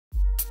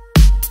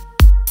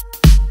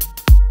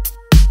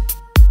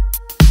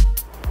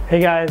Hey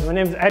guys, my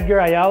name is Edgar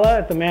Ayala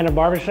at the Man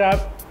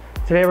Barbershop.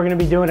 Today we're going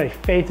to be doing a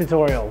fade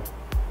tutorial.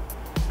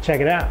 Check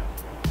it out.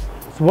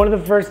 So one of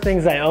the first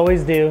things I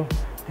always do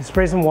is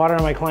spray some water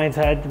on my client's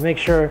head to make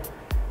sure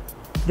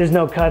there's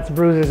no cuts,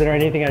 bruises, or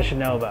anything I should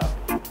know about.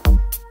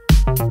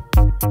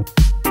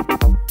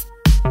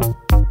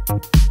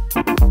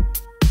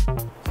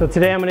 So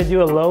today I'm going to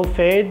do a low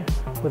fade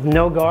with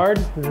no guard,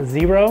 with a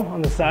 0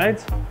 on the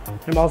sides.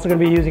 And I'm also going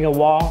to be using a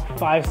wall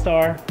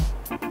 5-star.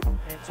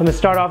 So I'm going to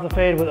start off the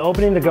fade with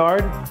opening the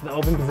guard, the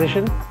open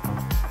position,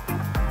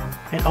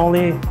 and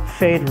only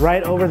fade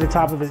right over the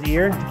top of his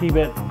ear to keep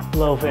it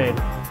low fade.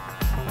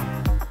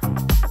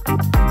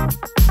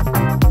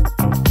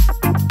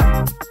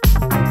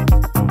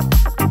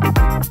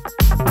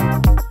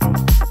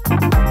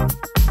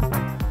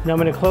 Now I'm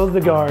going to close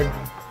the guard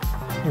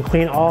and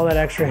clean all that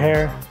extra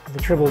hair with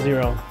the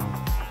 000.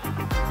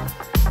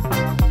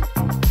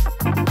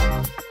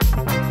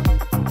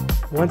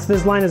 Once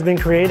this line has been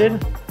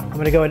created, I'm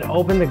going to go ahead and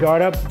open the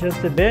guard up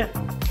just a bit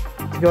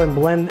to go and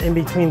blend in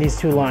between these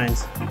two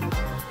lines.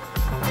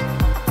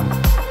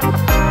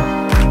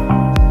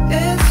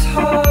 It's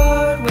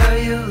hard where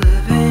you're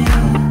living.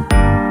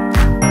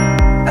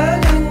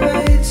 Any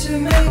way to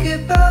make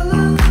it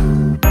balance.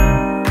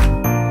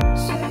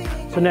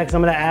 So next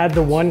I'm going to add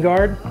the one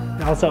guard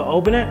and also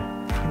open it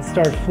and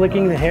start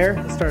flicking the hair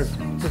to start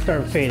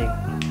fading.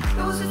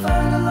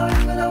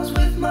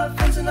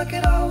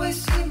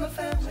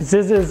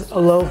 Since this is a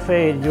low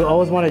fade, you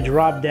always want to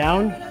drop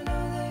down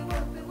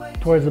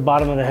towards the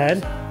bottom of the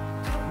head.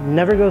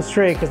 Never go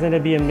straight because then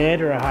it'd be a mid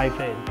or a high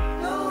fade.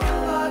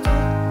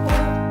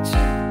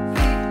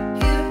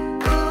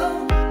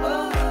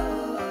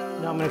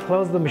 Now I'm going to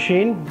close the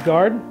machine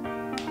guard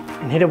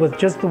and hit it with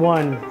just the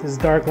one, this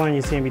dark line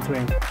you see in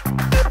between.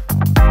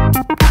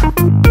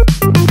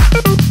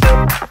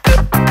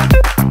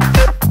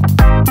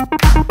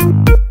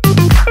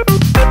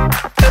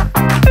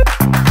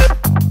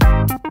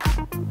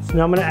 So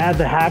now I'm going to add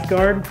the half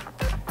guard,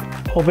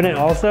 open it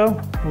also,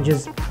 and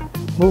just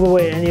move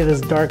away any of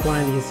this dark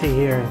line that you see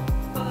here.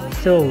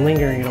 Still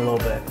lingering it a little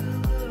bit.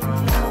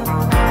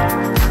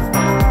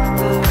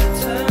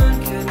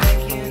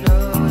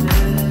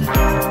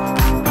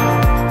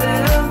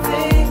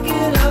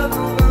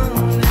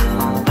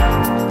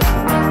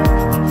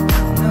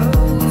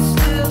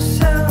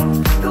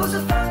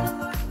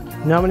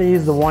 Now I'm going to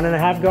use the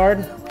 1.5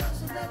 guard.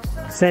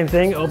 Same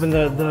thing, open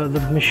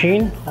the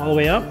machine all the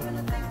way up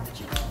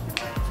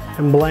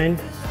and blend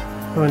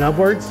going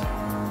upwards.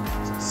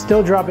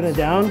 Still dropping it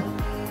down,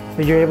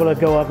 but you're able to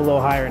go up a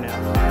little higher now.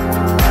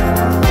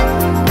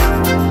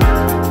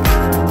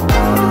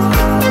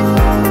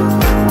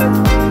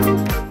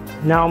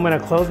 Now I'm going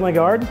to close my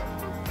guard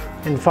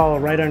and follow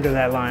right under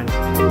that line.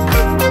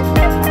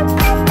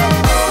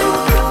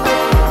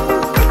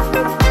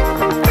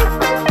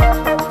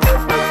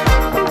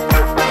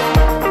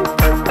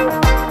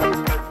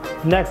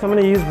 Next, I'm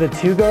going to use the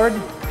 2 guard.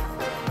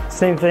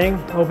 Same thing,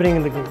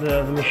 opening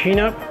the machine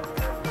up,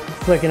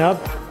 flicking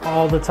up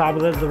all the top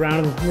of the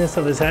roundness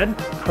of his head,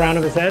 crown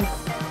of his head,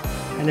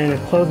 and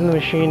then closing the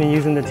machine and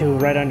using the 2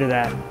 right under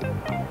that.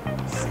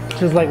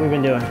 Just like we've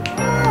been doing.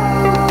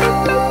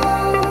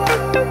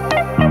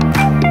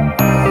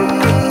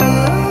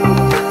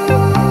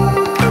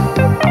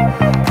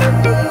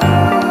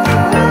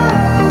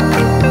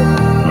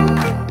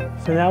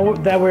 So now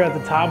that we're at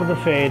the top of the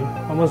fade,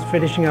 almost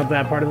finishing up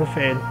that part of the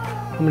fade,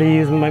 I'm going to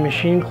use my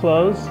machine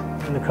close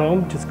and the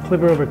comb, just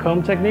clipper over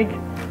comb technique,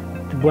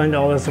 to blend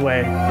all this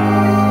away.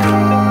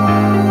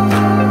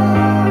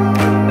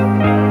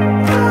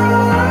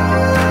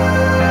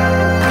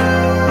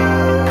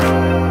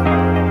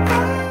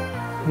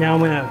 Now I'm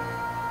going to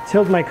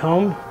tilt my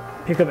comb,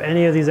 pick up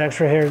any of these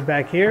extra hairs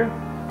back here,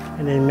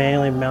 and then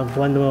manually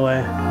blend them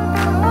away.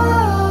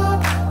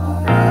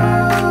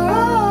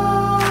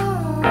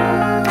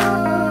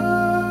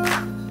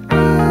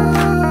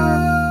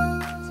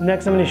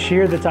 Next, I'm going to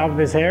shear the top of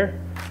his hair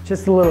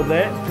just a little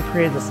bit to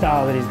create the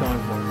style that he's going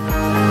for.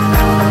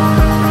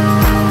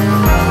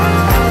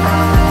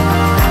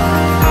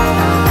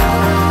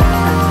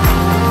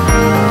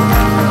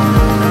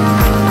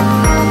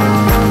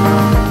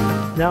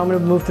 Now I'm going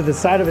to move to the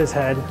side of his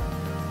head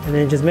and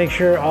then just make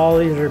sure all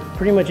these are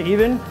pretty much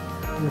even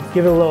and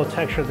give it a little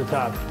texture at the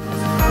top.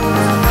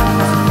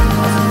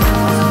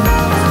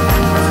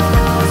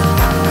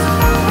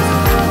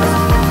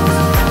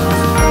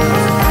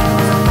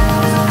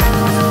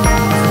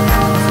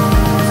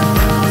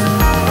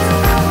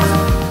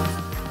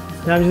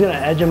 Now I'm just going to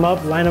edge them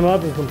up, line them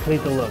up, and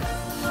complete the look.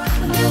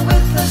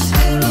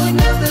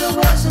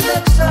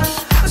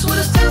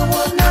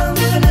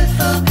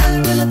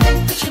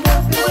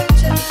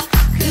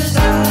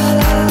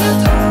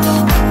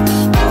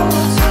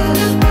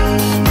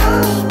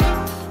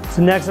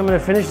 So next I'm going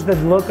to finish the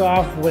look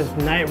off with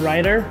Night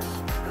Rider,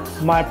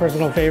 my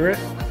personal favorite.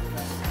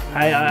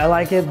 I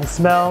like it, the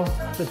smell,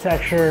 the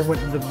texture,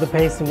 the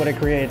paste and what it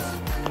creates.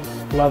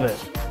 Love it.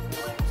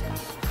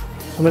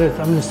 I'm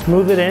gonna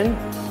smooth it in,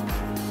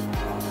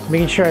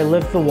 making sure I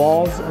lift the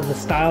walls of the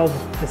style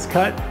of this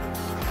cut,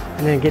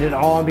 and then get it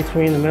all in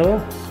between the middle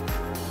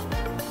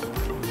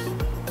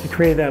to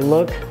create that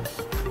look,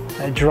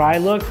 that dry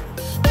look.